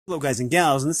Hello guys and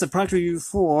gals, and this is a product review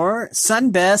for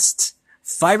Sunbest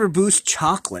Fiber Boost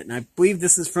Chocolate, and I believe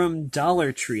this is from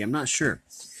Dollar Tree. I'm not sure.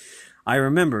 I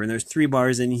remember, and there's 3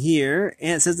 bars in here,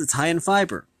 and it says it's high in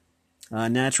fiber.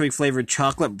 Naturally flavored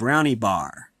chocolate brownie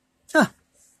bar. Huh,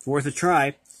 worth a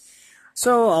try.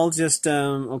 So I'll just,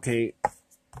 okay,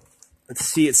 let's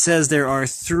see, it says there are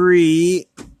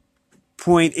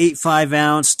 3.85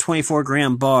 ounce, 24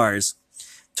 gram bars.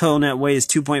 Total net weight is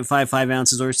 2.55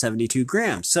 ounces or 72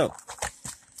 grams. So,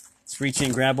 let's reach in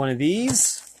and grab one of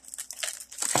these.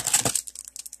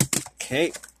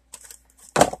 Okay.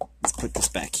 Let's put this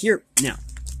back here. Now,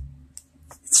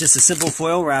 it's just a simple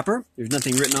foil wrapper. There's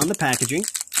nothing written on the packaging.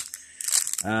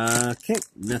 Okay,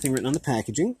 nothing written on the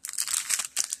packaging.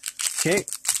 Okay,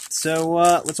 so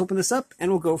let's open this up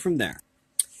and we'll go from there.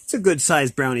 It's a good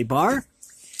sized brownie bar.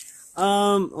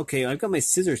 Okay, I've got my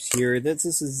scissors here. This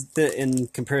is in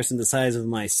comparison to the size of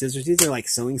my scissors. These are like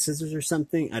sewing scissors or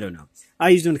something. I don't know. I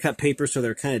use them to cut paper, so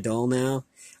they're kind of dull now.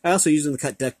 I also use them to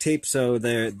cut duct tape, so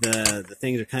the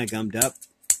things are kind of gummed up.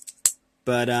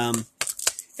 But,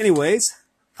 anyways,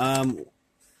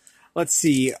 let's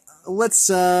see. Let's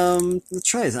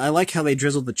try this. I like how they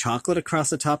drizzled the chocolate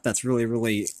across the top. That's really,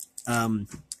 really,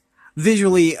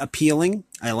 visually appealing.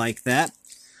 I like that.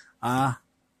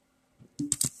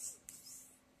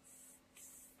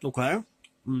 Okay.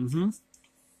 Mm-hmm.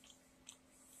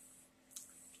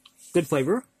 Good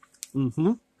flavor.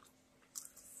 Mm-hmm.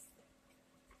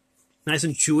 Nice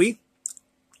and chewy.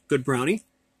 Good brownie.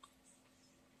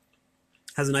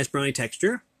 Has a nice brownie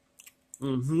texture.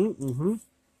 Mm-hmm. Mm-hmm.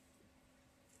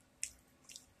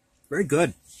 Very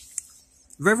good.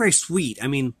 Very, very sweet. I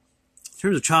mean, in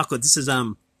terms of chocolate, this is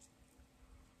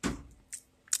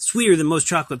sweeter than most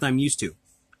chocolate I'm used to.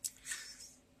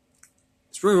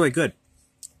 It's really, really good.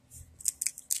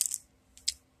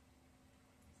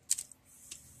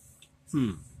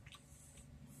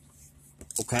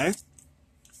 Okay.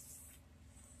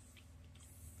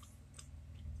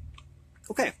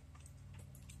 Okay.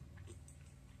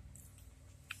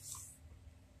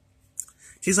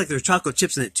 Tastes like there's chocolate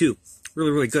chips in it too.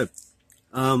 Really, really good.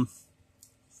 The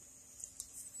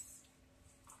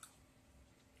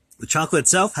chocolate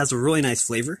itself has a really nice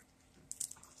flavor.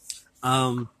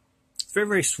 It's very,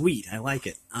 very sweet. I like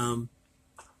it.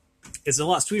 It's a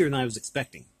lot sweeter than I was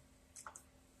expecting.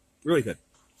 Really good.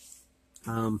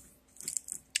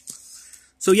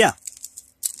 So yeah.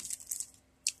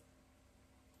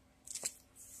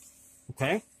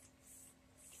 Okay.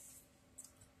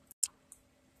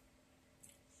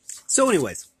 So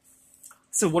anyways,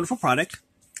 it's a wonderful product.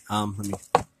 Let me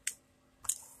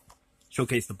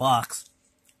showcase the box.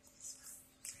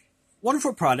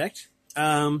 Wonderful product.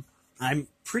 I'm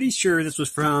pretty sure this was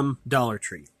from Dollar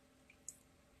Tree.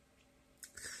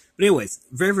 But anyways,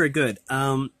 very, very good.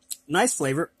 Nice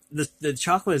flavor. The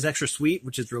chocolate is extra sweet,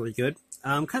 which is really good.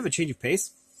 Kind of a change of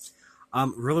pace.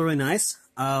 Really, really nice.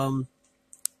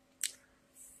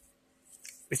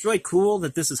 It's really cool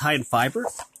that this is high in fiber.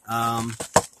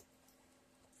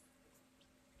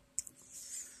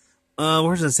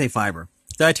 Where does it say fiber?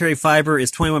 Dietary fiber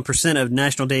is 21% of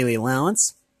national daily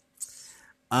allowance.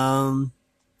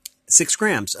 6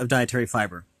 grams of dietary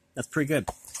fiber. That's pretty good.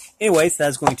 Anyways,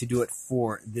 that's going to do it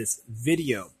for this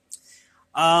video.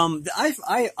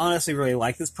 I honestly really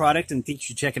like this product and think you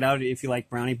should check it out if you like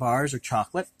brownie bars or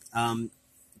chocolate.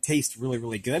 Tastes really,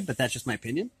 really good, but that's just my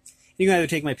opinion. You can either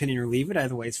take my opinion or leave it.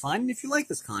 Either way is fine. And if you like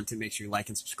this content, make sure you like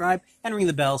and subscribe and ring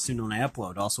the bell soon when I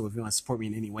upload. Also, if you want to support me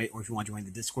in any way or if you want to join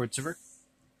the Discord server,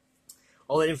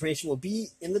 all that information will be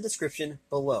in the description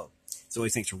below. As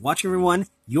always, thanks for watching, everyone.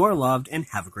 You are loved and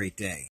have a great day.